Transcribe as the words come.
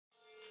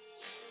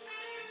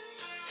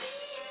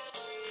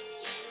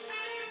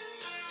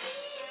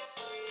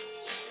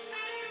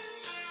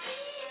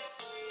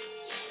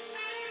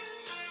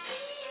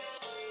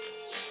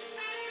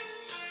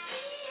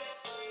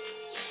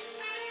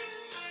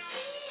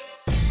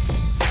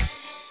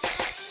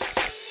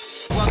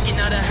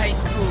out of high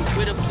school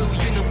with a blue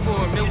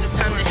uniform. It was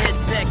time to head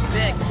back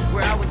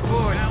where I was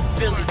born.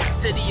 Philly,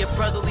 city of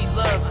brotherly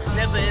love.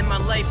 Never in my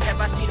life have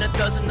I seen a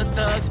dozen of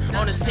thugs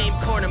on the same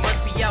corner.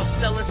 Must be out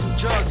selling some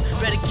drugs.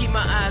 Better keep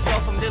my eyes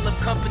off them, they love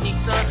company,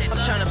 son.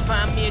 I'm trying to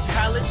find me a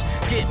college,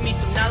 get me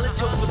some knowledge.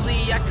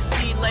 Hopefully I can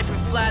see life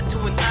and fly to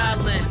an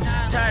island.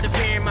 Tired of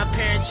hearing my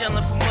parents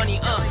yelling for money,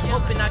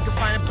 hoping I can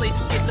find a place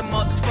to get them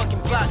off this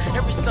fucking block.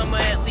 Every summer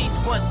at least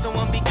once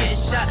someone be getting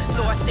shot,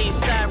 so I stay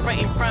inside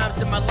writing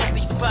rhymes in my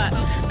lovely spot.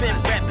 Been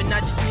rapping, I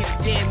just need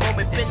a damn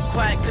moment. Been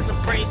quiet cause I'm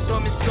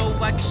brainstorming so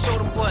I can show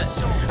them what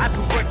I've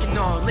been working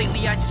on.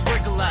 Lately I just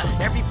work a lot.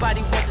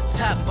 Everybody want the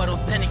top, but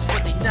authentic's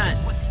what they not.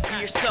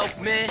 Be yourself,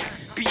 man,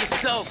 be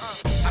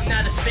yourself. I'm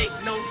not a fake,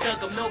 no thug,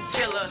 I'm no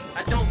killer.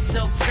 I don't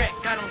sell crack,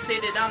 I don't say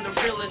that I'm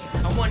the realest.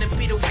 I wanna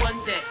be the one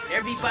that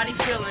everybody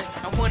feeling.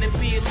 I wanna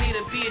be a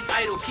leader, be an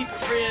idol, keep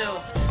it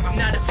real. I'm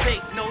not a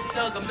fake, no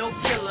thug, I'm no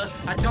killer.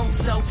 I don't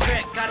sell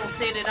crack, I don't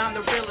say that I'm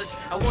the realest.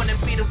 I wanna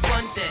be the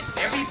one that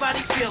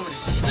everybody feeling.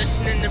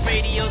 Listening to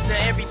radios, now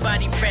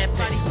everybody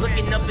rapping.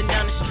 Looking up and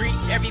down the street,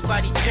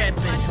 everybody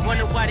trapping.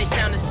 Wonder why they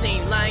sound the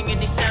same, lying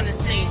and they sound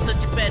insane.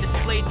 Such a bad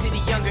display to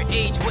the younger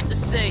age, what to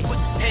say?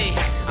 Hey,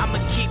 I'ma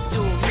keep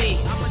doing me,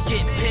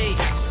 get paid,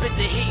 spit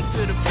the heat,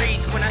 feel the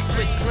breeze when I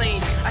switch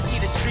lanes. I see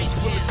the streets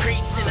full of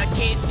creeps and I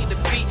can't see the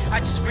feet. I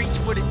just reach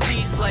for the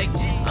G's like,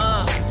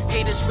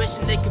 haters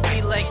wishing they could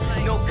be like,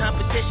 no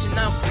competition,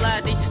 I'm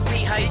fly, they just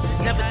need height.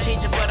 Never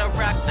changing but I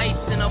rock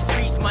ice and I'll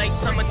freeze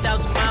mics. I'm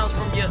 1,000 miles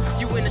from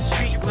you in the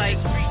street like,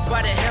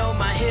 why the hell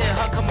am I here,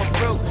 how come I'm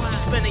broke? You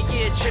spend a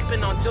year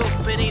tripping on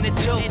dope, it ain't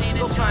a joke.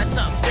 Go find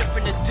something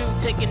different to do,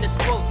 taking this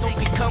quote. Don't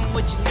become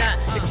what you're not,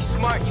 if you're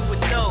smart you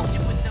would know.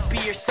 Be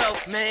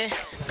yourself, man,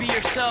 be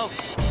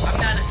yourself. I'm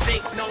not a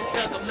fake, no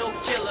thug, I'm no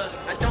killer.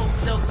 I don't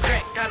sell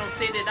crack, I don't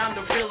say that I'm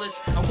the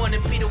realest. I wanna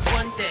be the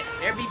one that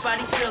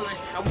everybody feeling.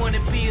 I wanna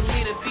be a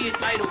leader, be an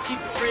idol, keep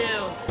it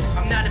real.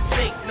 I'm not a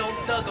fake, no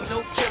thug, I'm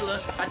no killer.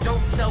 I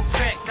don't sell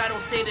crack, I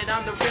don't say that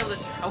I'm the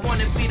realest. I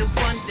wanna be the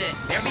one that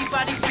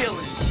everybody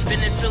feeling. Been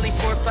in Philly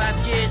 4 or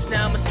 5 years,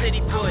 now I'm a city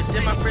boy.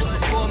 Did my first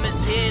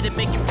performance here, they're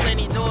making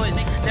plenty noise.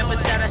 Never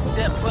thought I'd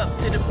step up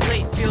to the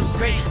plate. Feels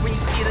great when you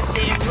see the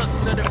damn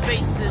looks of the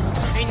faces.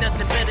 Ain't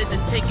nothing better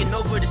than taking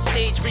over the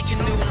stage, reaching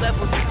new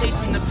levels and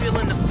tasting the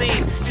feeling of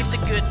fame. Keep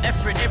the good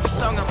effort, every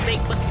song I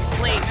make must be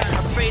flames.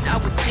 Afraid I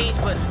would change,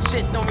 but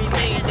shit don't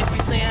remain. If you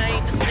say I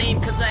ain't the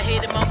same, cause I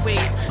hated my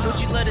ways. Don't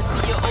you let us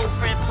see your old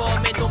friend fall,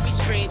 man, don't be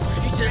strange.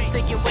 You just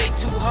thinking way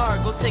too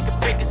hard, go take a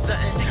break or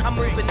something. I'm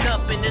moving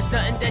up and there's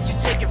nothing that you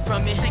taking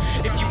from me.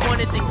 If you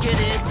want it, then get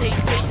it, it takes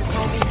patience,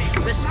 homie.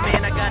 Listen,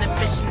 man, I got a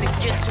mission to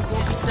get to.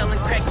 Won't be selling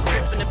crack or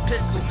gripping a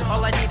pistol.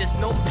 All I need is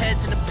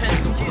notepads and a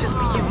pencil. Just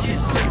be you,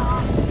 it's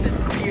simple.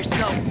 Be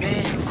yourself,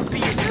 man, be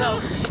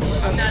yourself.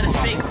 I'm not a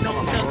fake, no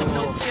thug, I'm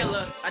no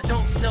killer. I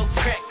don't sell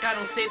crack, I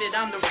don't say that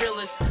I'm the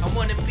realest. I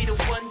wanna be the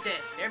one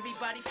that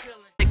everybody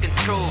feeling. Take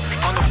control,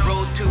 on the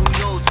road to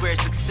who knows where.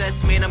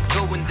 Success, man, I'm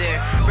going there.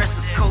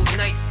 Restless cold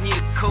nights, need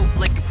a coat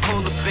like a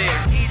polar bear.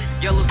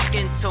 Yellow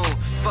skin tone,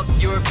 fuck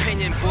your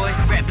opinion, boy.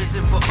 Rap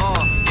isn't for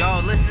all,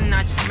 y'all listen,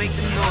 I just make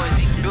the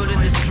noise. Build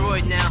and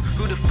destroy now,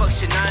 who the fuck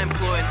should I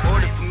employ in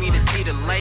order for me to see the light?